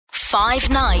5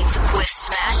 nights with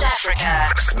Smash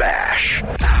Africa. Smash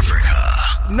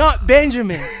Africa. Not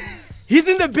Benjamin. He's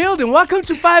in the building. Welcome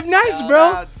to 5 nights,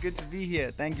 bro. It's good to be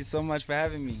here. Thank you so much for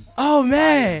having me. Oh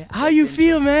man, how you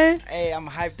feel, man? Hey, I'm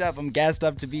hyped up. I'm gassed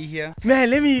up to be here. Man,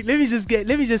 let me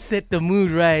just set the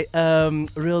mood right,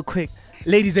 real quick,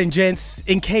 ladies and gents.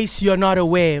 In case you're not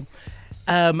aware,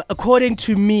 according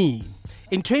to me,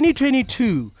 in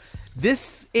 2022,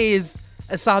 this is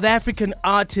a South African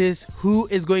artist who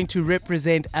is going to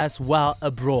represent us well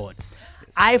abroad.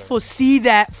 I foresee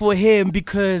that for him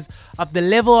because of the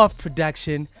level of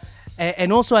production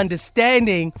and also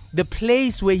understanding the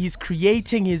place where he's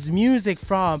creating his music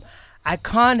from. I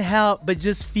can't help but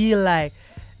just feel like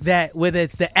that whether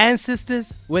it's the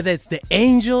ancestors, whether it's the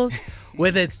angels,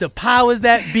 whether it's the powers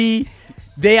that be,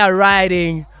 they are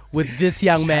riding with this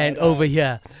young man over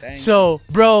here. So,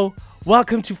 bro,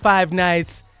 welcome to 5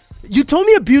 Nights. You told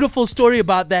me a beautiful story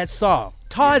about that song,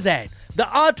 Tarzan, the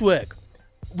artwork.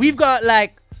 We've got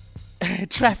like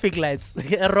traffic lights,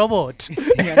 a robot.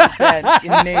 You understand?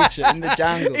 In nature, in the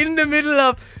jungle. In the middle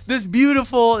of this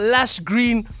beautiful, lush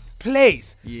green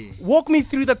place. Yeah. Walk me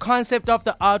through the concept of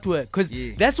the artwork, because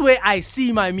that's where I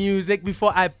see my music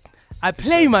before I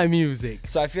play my music.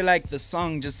 So I feel like the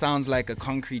song just sounds like a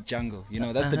concrete jungle. You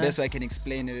know, that's the best way I can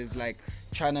explain it, is like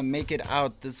trying to make it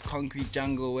out this concrete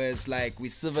jungle where it's like we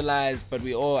civilized, but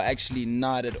we all actually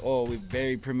not at all. We're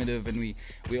very primitive, and we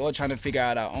all trying to figure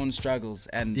out our own struggles.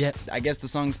 And I guess the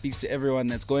song speaks to everyone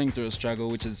that's going through a struggle,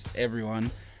 which is everyone,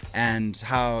 and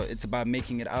how it's about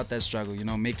making it out that struggle, you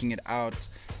know, making it out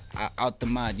the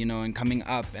mud, you know, and coming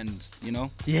up and, you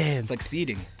know,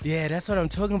 succeeding. Yeah, that's what I'm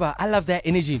talking about. I love that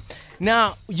energy.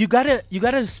 Now, you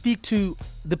gotta speak to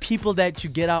the people that you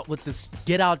get out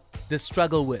the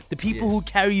struggle with, the people who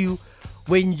carry you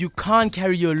when you can't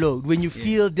carry your load, when you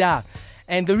feel down.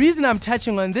 And the reason I'm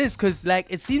touching on this, because like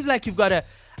it seems like you've got a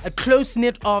close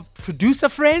knit of producer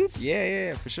friends.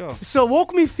 Yeah, for sure. So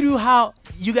walk me through how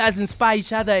you guys inspire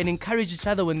each other and encourage each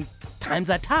other when times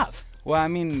are tough. Well, I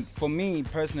mean, for me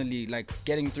personally, like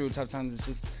getting through tough times is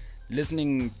just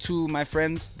listening to my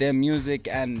friends, their music,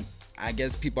 and I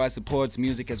guess people I support's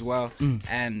music as well,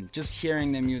 and just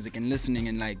hearing their music and listening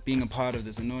and like being a part of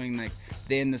this and knowing like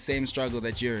they're in the same struggle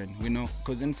that you're in, you know?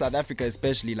 Because in South Africa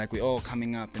especially, like we're all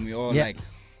coming up and we all like,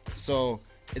 so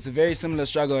it's a very similar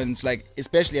struggle, and it's like,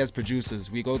 especially as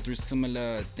producers, we go through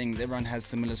similar things. Everyone has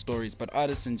similar stories, but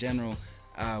artists in general,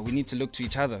 we need to look to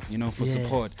each other, you know, for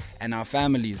support, and our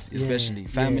families, especially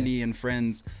family and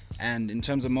friends. And in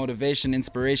terms of motivation,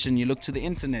 inspiration, you look to the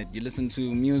internet, you listen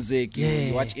to music,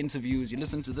 you watch interviews, you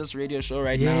listen to this radio show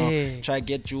right now, try to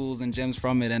get jewels and gems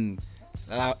from it, and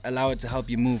allow it to help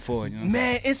you move forward, you know?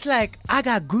 Man, it's like I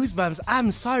got goosebumps.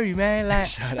 I'm sorry, man. Like,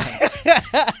 shut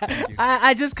up.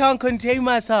 I just can't contain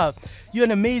myself. You're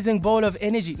an amazing ball of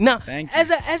energy. Now,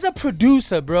 as a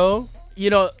producer, bro,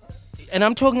 you know, and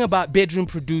I'm talking about bedroom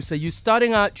producer. You're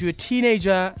starting out, you're a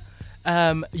teenager,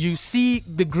 you see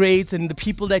the greats and the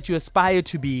people that you aspire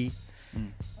to be,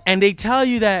 and they tell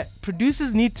you that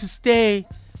producers need to stay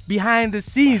behind the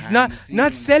scenes,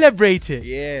 not celebrate it.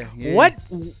 Yeah.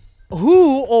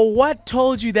 Who or what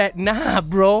told you that, nah,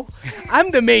 bro,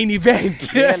 I'm the main event?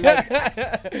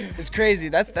 It's crazy.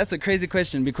 That's a crazy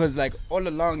question, because like all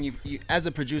along, you as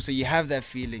a producer, you have that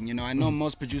feeling, you know. I know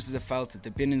most producers have felt it.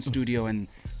 They've been in studio and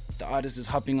the artist is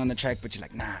hopping on the track, but you're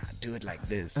like, nah, do it like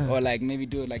this, or like maybe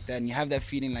do it like that, and you have that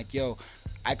feeling like, yo,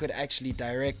 I could actually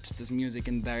direct this music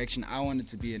in the direction I want it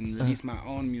to be, and release my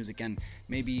own music, and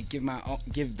maybe give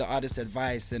the artist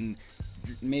advice, and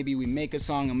maybe we make a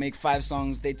song and make 5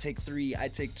 songs, they take 3, I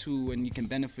take 2, and you can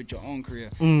benefit your own career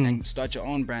and start your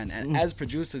own brand. And as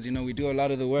producers, you know, we do a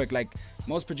lot of the work. Like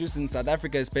most producers in South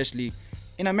Africa especially,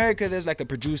 in America, there's like a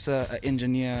producer, an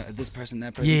engineer, this person,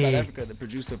 that person. In South Africa, the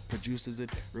producer produces it,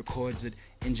 records it,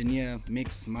 engineer,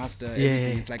 mix, master,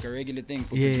 everything. It's like a regular thing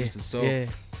for producers. So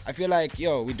I feel like,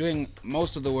 yo, we're doing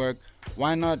most of the work.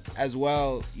 Why not as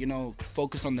well, you know,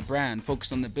 focus on the brand,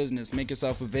 focus on the business, make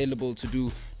yourself available to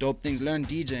do dope things. Learn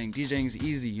DJing. DJing is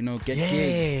easy, you know, get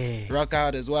gigs, rock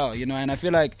out as well, you know. And I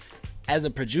feel like as a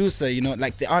producer, you know,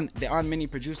 like there aren't many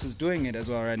producers doing it as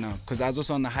well right now. Because I was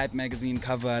also on the Hype magazine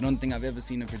cover. I don't think I've ever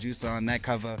seen a producer on that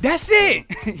cover. That's it.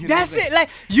 That's it. Like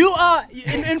you are,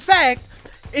 in fact,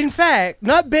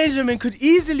 Not Benjamin could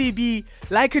easily be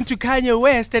likened to Kanye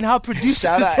West and how producers.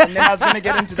 Shout out. And then I was going to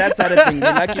get into that side of things.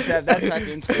 We're lucky to have that type of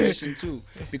inspiration too.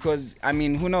 Because, I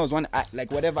mean, who knows?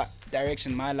 Like whatever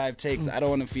direction my life takes, I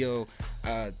don't want to feel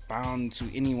bound to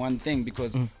any one thing,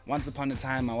 because once upon a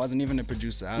time I wasn't even a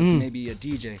producer. I was maybe a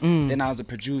DJ. Then I was a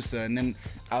producer, and then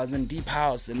I was in deep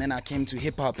house, and then I came to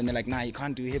hip hop, and they're like, nah, you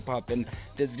can't do hip hop. And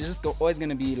there's just always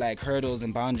gonna be like hurdles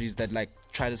and boundaries that like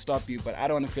try to stop you. But I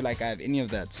don't want to feel like I have any of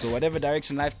that. So whatever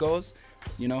direction life goes,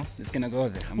 you know, it's gonna go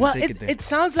there. I'm gonna take it there. It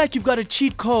sounds like you've got a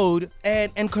cheat code,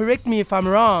 and correct me if I'm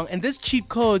wrong. And this cheat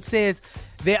code says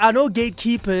there are no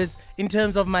gatekeepers in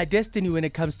terms of my destiny when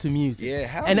it comes to music.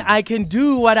 Yeah, and I can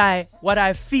do what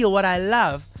I feel, what I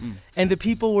love, and the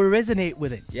people will resonate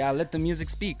with it. Yeah, let the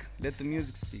music speak. Let the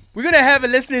music speak. We're gonna have a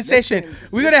listening session.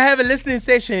 We're gonna have a listening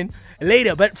session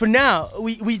later. But for now,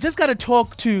 we just gotta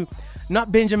talk to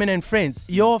Not Benjamin and Friends.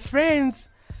 Your friends,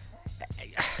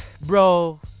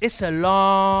 bro. It's a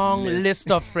long list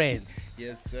of friends.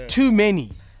 Yes, sir. Too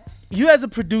many. You as a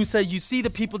producer, you see the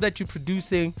people that you're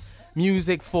producing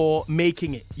music for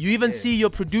making it. You even see your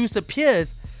producer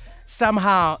peers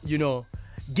somehow, you know,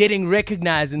 getting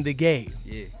recognized in the game.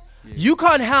 Yeah. You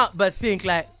can't help but think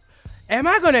like, am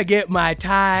I gonna get my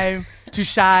time to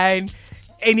shine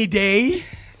any day?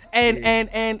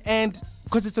 And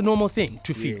because it's a normal thing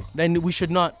to feel. Then we should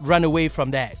not run away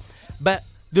from that. But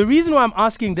the reason why I'm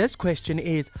asking this question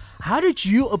is, how did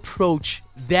you approach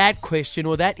that question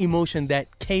or that emotion that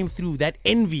came through, that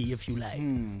envy, if you like?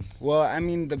 Well, I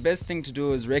mean, the best thing to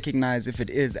do is recognize if it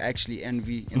is actually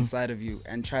envy inside of you,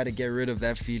 and try to get rid of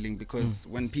that feeling, because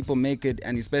when people make it,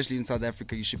 and especially in South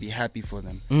Africa, you should be happy for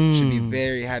them. You should be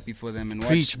very happy for them, and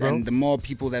Preach, bro. And the more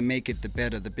people that make it, the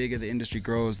better. The bigger the industry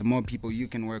grows, the more people you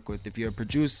can work with. If you're a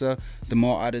producer, the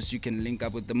more artists you can link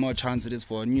up with, the more chance it is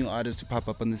for a new artist to pop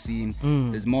up on the scene.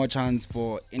 There's more chance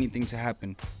for anything to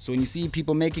happen. So when you see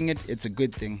people making it, it's a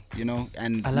good thing, you know,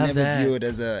 and never view it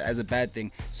as a bad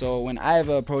thing. So when I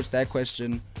ever approached that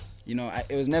question, you know,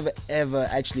 it was never ever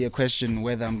actually a question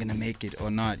whether I'm gonna make it or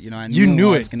not. You know, I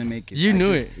knew I was gonna make it. You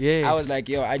knew it. Yeah. I was like,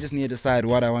 yo, I just need to decide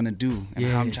what I want to do and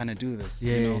how I'm trying to do this.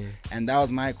 You know, and that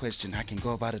was my question. I can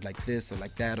go about it like this or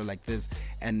like that or like this.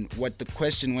 And what the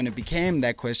question, when it became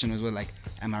that question, was like,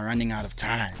 am I running out of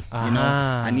time? You know,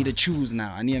 I need to choose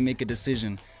now. I need to make a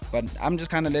decision. But I'm just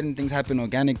kind of letting things happen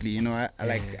organically. You know,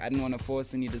 I didn't want to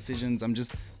force any decisions. I'm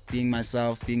just being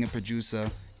myself, being a producer,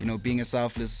 you know, being a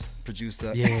selfless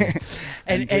producer. Yeah.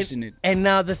 and pushing it. And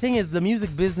now the thing is, the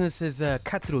music business is a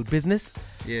cutthroat business.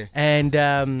 Yeah. And,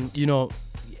 you know,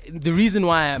 the reason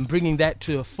why I'm bringing that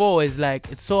to the fore is like,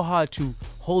 it's so hard to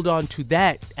hold on to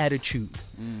that attitude,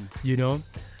 you know,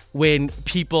 when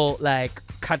people like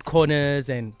cut corners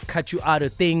and cut you out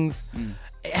of things.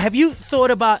 Have you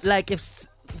thought about like if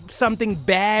something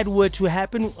bad were to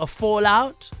happen, a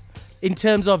fallout in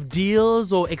terms of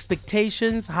deals or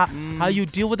expectations, how you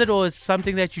deal with it, or is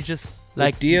something that you just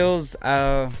like? With deals,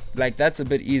 like that's a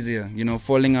bit easier, you know,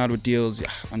 falling out with deals,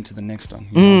 on to the next one,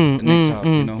 you know, the next half,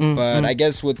 you know. But I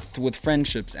guess with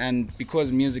friendships, and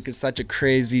because music is such a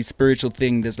crazy spiritual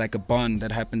thing, there's like a bond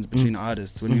that happens between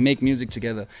artists when we make music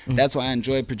together. That's why I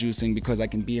enjoy producing, because I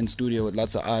can be in studio with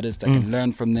lots of artists. I can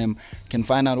learn from them, can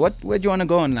find out where do you want to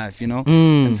go in life, you know,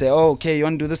 and say, oh, okay, you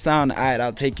want to do the sound, all right,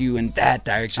 I'll take you in that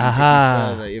direction, take you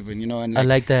further even, you know, and like, I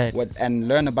like that. And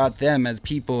learn about them as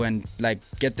people, and like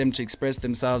get them to express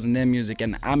themselves in their music,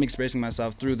 and I'm expressing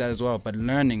myself through that as well, but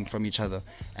learning from each other.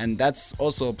 And that's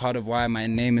also part of why my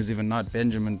name is even Not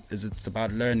Benjamin, is it's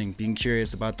about learning, being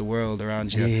curious about the world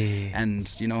around you,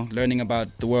 and, you know, learning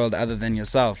about the world other than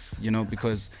yourself, you know,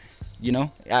 because, you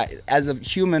know, as a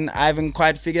human, I haven't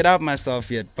quite figured out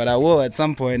myself yet, but I will at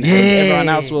some point. Everyone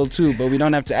else will too, but we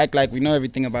don't have to act like we know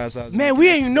everything about ourselves. Man, we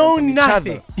ain't know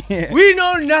nothing. We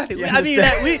know nothing. I mean,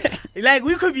 like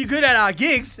we could be good at our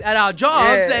gigs, at our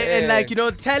jobs, and like, you know,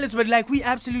 talents, but like we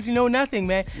absolutely know nothing,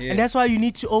 man. And that's why you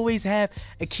need to always have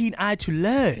a keen eye to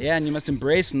learn. Yeah, and you must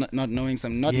embrace not knowing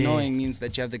something. Not knowing means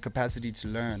that you have the capacity to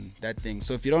learn that thing.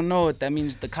 So if you don't know it, that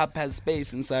means the cup has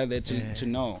space inside there to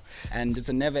know, and it's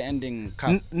a never-ending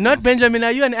cup. Not Benjamin,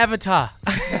 are you an avatar?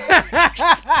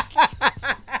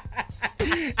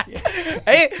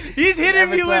 Hey, he's hitting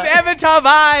me with avatar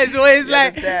vibes, where it's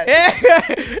like,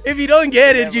 if you don't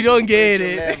get it, you don't get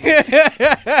it.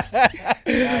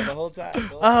 The whole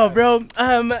time. Bro.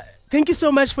 Thank you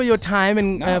so much for your time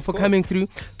and for coming through.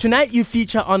 Tonight you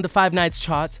feature on the 5 Nights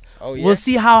chart. Oh, yeah. We'll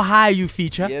see how high you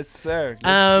feature. Yes, sir.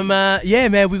 Yeah,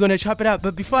 man, we're gonna chop it up.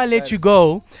 But before I let you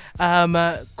go,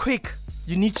 quick,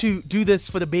 you need to do this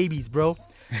for the babies, bro.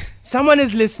 Someone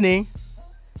is listening.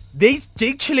 They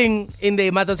chilling in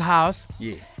their mother's house.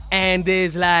 Yeah. And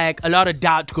there's like a lot of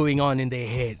doubt going on in their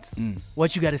heads.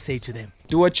 What you gotta say to them?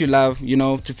 do what you love, you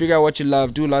know, to figure out what you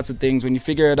love, do lots of things. When you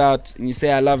figure it out and you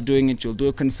say, I love doing it, you'll do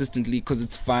it consistently because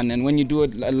it's fun. And when you do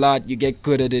it a lot, you get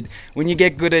good at it. When you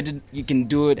get good at it, you can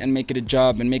do it and make it a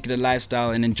job and make it a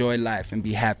lifestyle and enjoy life and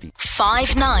be happy.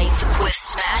 5 Nights with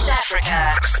Smash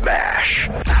Afrika. Smash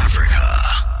Africa.